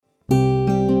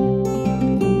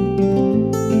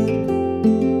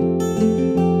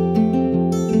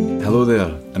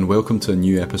welcome to a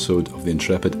new episode of the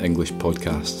Intrepid English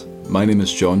Podcast. My name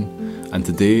is John, and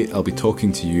today I'll be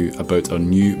talking to you about our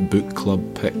new book club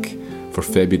pick for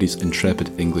February's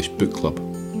Intrepid English Book Club.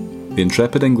 The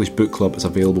Intrepid English Book Club is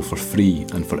available for free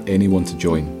and for anyone to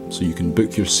join, so you can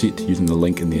book your seat using the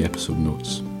link in the episode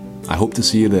notes. I hope to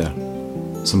see you there.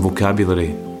 Some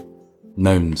vocabulary.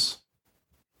 Nouns.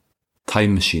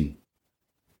 Time machine.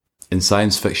 In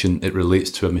science fiction, it relates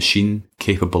to a machine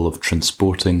capable of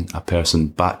transporting a person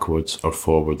backwards or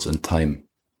forwards in time.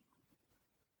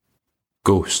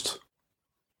 Ghost.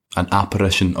 An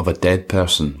apparition of a dead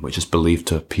person which is believed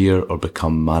to appear or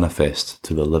become manifest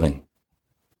to the living.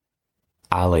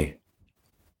 Alley.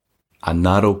 A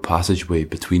narrow passageway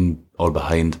between or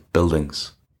behind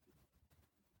buildings.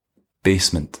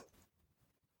 Basement.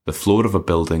 The floor of a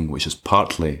building which is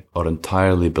partly or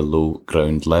entirely below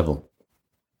ground level.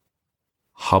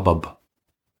 Hubbub.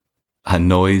 A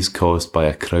noise caused by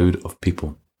a crowd of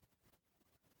people.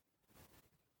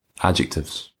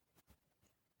 Adjectives.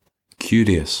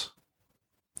 Curious.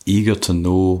 Eager to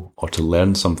know or to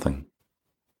learn something.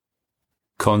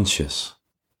 Conscious.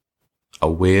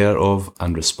 Aware of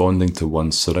and responding to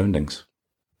one's surroundings.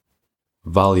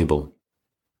 Valuable.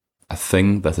 A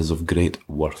thing that is of great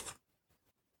worth.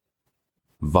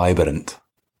 Vibrant.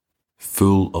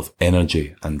 Full of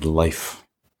energy and life.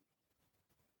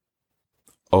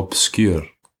 Obscure.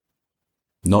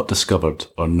 Not discovered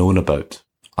or known about,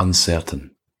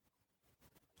 uncertain.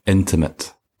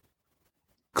 Intimate.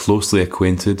 Closely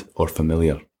acquainted or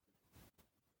familiar.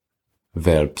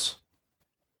 Verbs.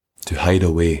 To hide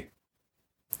away.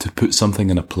 To put something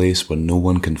in a place where no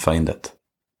one can find it.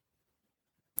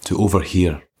 To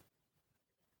overhear.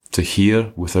 To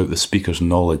hear without the speaker's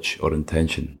knowledge or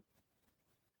intention.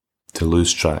 To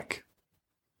lose track.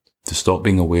 To stop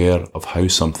being aware of how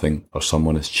something or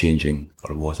someone is changing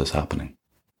or what is happening.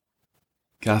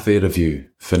 Cafe review.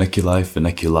 Funiculi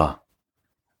funicula.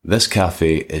 This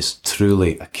cafe is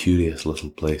truly a curious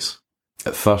little place.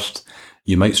 At first,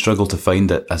 you might struggle to find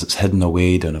it as it's hidden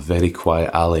away down a very quiet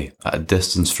alley at a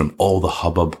distance from all the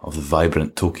hubbub of the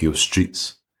vibrant Tokyo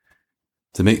streets.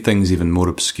 To make things even more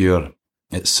obscure,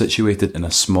 it's situated in a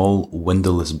small,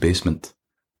 windowless basement.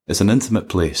 It's an intimate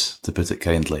place, to put it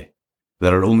kindly.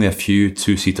 There are only a few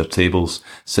two-seater tables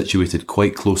situated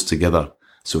quite close together,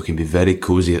 so it can be very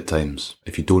cosy at times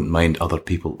if you don't mind other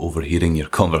people overhearing your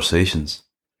conversations.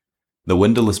 The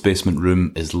windowless basement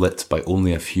room is lit by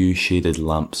only a few shaded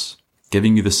lamps,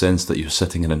 giving you the sense that you're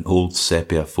sitting in an old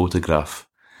sepia photograph.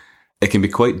 It can be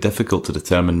quite difficult to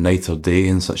determine night or day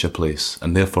in such a place,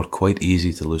 and therefore quite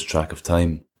easy to lose track of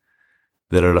time.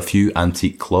 There are a few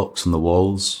antique clocks on the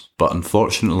walls, but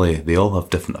unfortunately they all have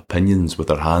different opinions with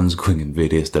their hands going in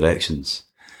various directions.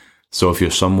 So if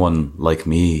you're someone like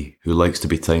me who likes to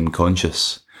be time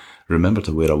conscious, remember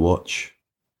to wear a watch.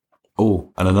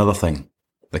 Oh, and another thing,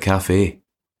 the cafe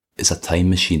is a time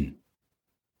machine.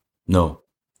 No,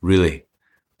 really,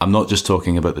 I'm not just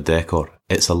talking about the decor,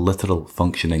 it's a literal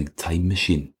functioning time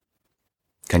machine.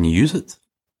 Can you use it?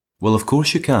 Well, of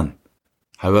course you can.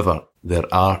 However,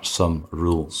 there are some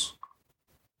rules.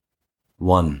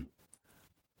 1.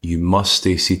 You must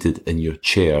stay seated in your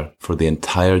chair for the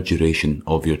entire duration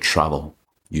of your travel.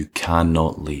 You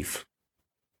cannot leave.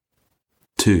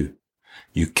 2.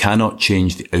 You cannot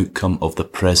change the outcome of the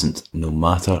present no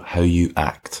matter how you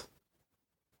act.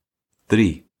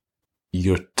 3.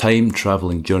 Your time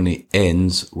travelling journey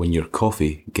ends when your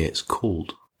coffee gets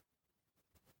cold.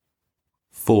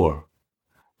 4.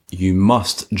 You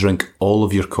must drink all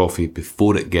of your coffee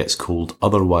before it gets cold,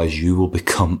 otherwise you will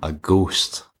become a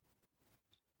ghost.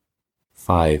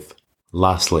 5.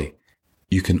 Lastly,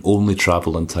 you can only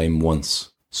travel in time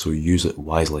once, so use it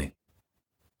wisely.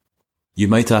 You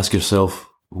might ask yourself,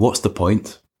 what's the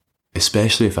point?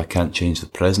 Especially if I can't change the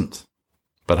present.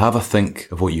 But have a think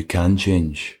of what you can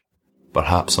change.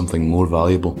 Perhaps something more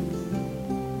valuable.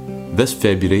 This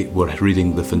February, we're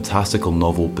reading the fantastical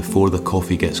novel Before the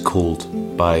Coffee Gets Cold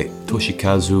by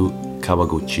Toshikazu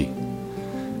Kawaguchi.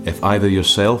 If either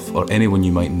yourself or anyone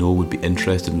you might know would be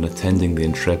interested in attending the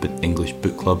Intrepid English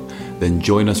Book Club, then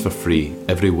join us for free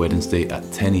every Wednesday at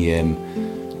 10 a.m.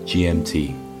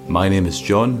 GMT. My name is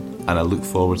John, and I look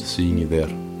forward to seeing you there.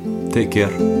 Take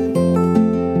care.